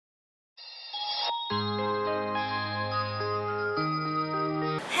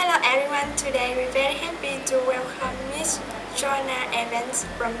everyone, today we're very happy to welcome Miss Joanna Evans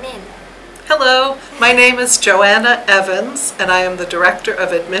from Maine. Hello, my name is Joanna Evans and I am the Director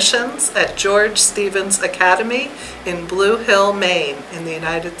of Admissions at George Stevens Academy in Blue Hill, Maine in the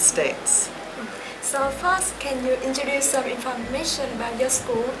United States. So first, can you introduce some information about your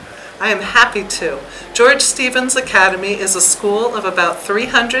school? I am happy to. George Stevens Academy is a school of about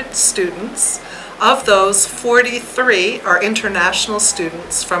 300 students. Of those, 43 are international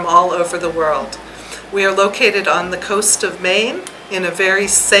students from all over the world. We are located on the coast of Maine in a very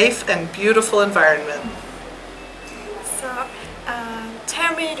safe and beautiful environment. So,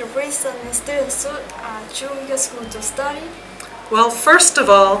 tell me the reason students should choose your school to study. Well, first of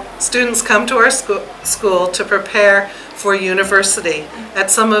all, students come to our school to prepare for university at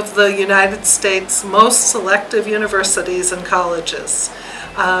some of the United States' most selective universities and colleges.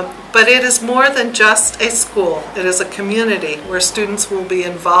 But it is more than just a school. It is a community where students will be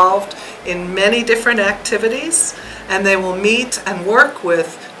involved in many different activities, and they will meet and work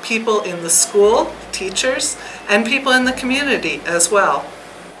with people in the school, teachers, and people in the community as well.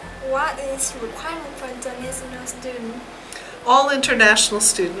 What is requirement for international students? All international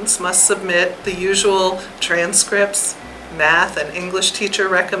students must submit the usual transcripts, math and English teacher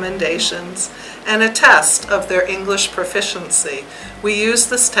recommendations, and a test of their English proficiency. We use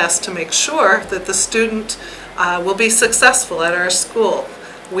this test to make sure that the student will be successful at our school.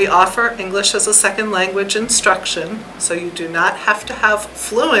 We offer English as a second language instruction, so you do not have to have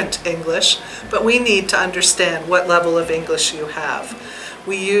fluent English, but we need to understand what level of English you have.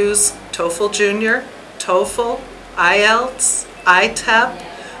 We use TOEFL Junior, TOEFL, IELTS, ITEP,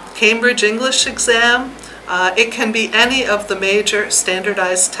 Cambridge English exam. It can be any of the major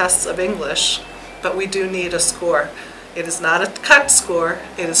standardized tests of English, but we do need a score. It is not a cut score,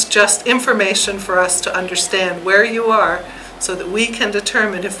 it is just information for us to understand where you are so that we can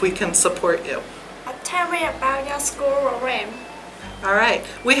determine if we can support you. Tell me about your school program. All right,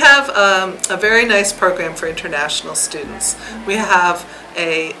 we have a very nice program for international students. We have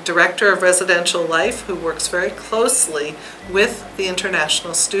a director of residential life who works very closely with the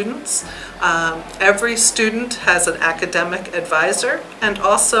international students. Every student has an academic advisor and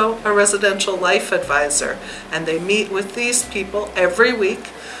also a residential life advisor, and they meet with these people every week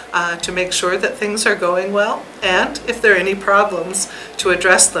to make sure that things are going well, and if there are any problems, to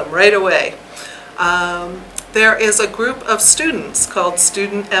address them right away. There is a group of students called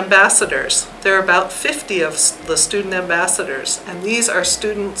student ambassadors. There are about 50 of the student ambassadors, and these are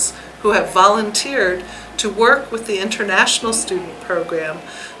students who have volunteered to work with the international student program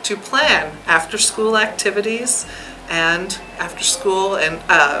to plan after-school activities and after-school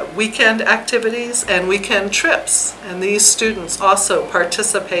and weekend activities and weekend trips. And these students also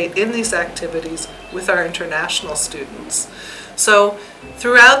participate in these activities with our international students. So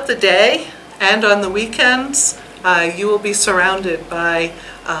throughout the day, and on the weekends, you will be surrounded by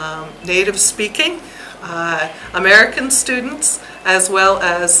native speaking American students as well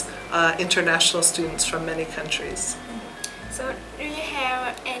as international students from many countries. So do you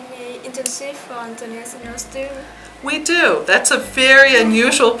have any internship for international students? We do. That's a very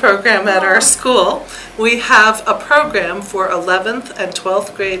unusual program at our school. We have a program for 11th and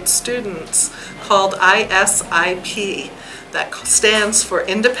 12th grade students called ISIP. That stands for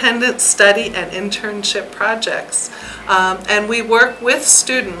Independent Study and Internship Projects. And we work with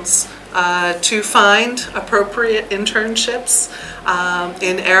students to find appropriate internships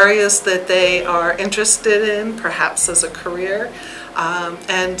in areas that they are interested in, perhaps as a career.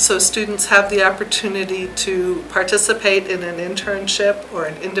 And so students have the opportunity to participate in an internship or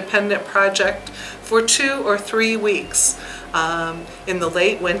an independent project for 2 or 3 weeks. In the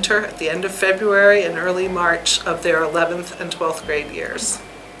late winter, at the end of February and early March of their 11th and 12th grade years.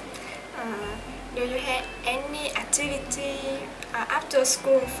 Do you have any activity after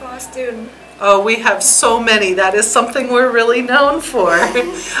school for students? Oh, we have so many. That is something we're really known for.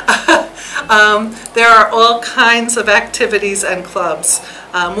 There are all kinds of activities and clubs,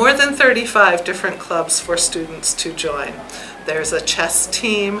 more than 35 different clubs for students to join. There's a chess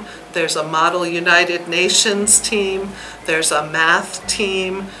team, there's a Model United Nations team, there's a math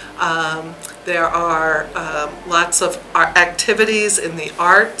team, there are lots of activities in the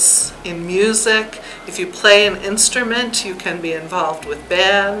arts, in music. If you play an instrument, you can be involved with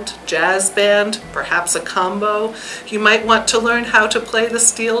band, jazz band, perhaps a combo. You might want to learn how to play the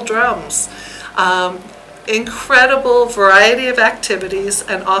steel drums. Incredible variety of activities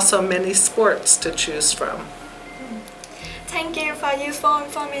and also many sports to choose from. Thank you for your full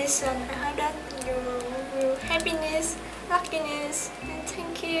information. I hope that you will happiness, luckiness, and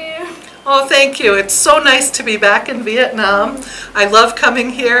thank you. Oh, thank you. It's so nice to be back in Vietnam. I love coming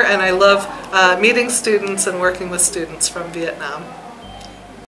here, and I love meeting students and working with students from Vietnam.